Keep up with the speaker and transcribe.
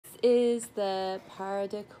is the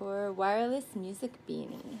Pardecor wireless music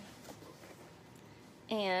beanie.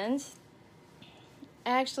 And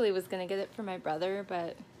I actually was going to get it for my brother,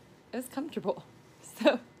 but it was comfortable.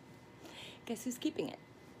 So, guess who's keeping it?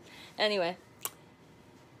 Anyway,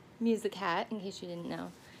 music hat, in case you didn't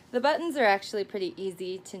know. The buttons are actually pretty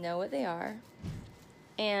easy to know what they are.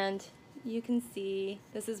 And you can see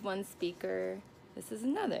this is one speaker, this is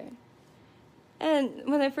another. And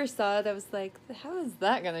when I first saw it, I was like, how is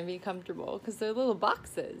that going to be comfortable? Because they're little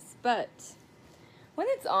boxes. But when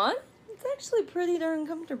it's on, it's actually pretty darn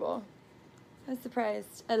comfortable. I was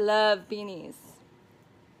surprised. I love beanies.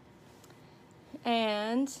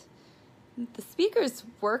 And the speakers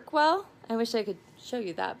work well. I wish I could show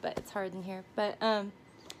you that, but it's hard in here. But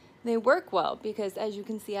they work well because, as you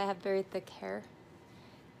can see, I have very thick hair.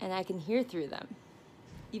 And I can hear through them,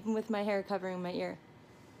 even with my hair covering my ear.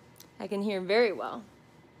 I can hear very well.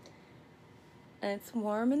 And it's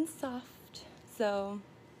warm and soft. So,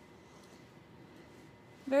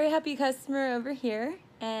 very happy customer over here.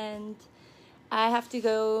 And I have to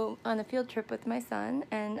go on a field trip with my son,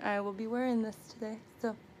 and I will be wearing this today.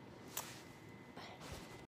 So.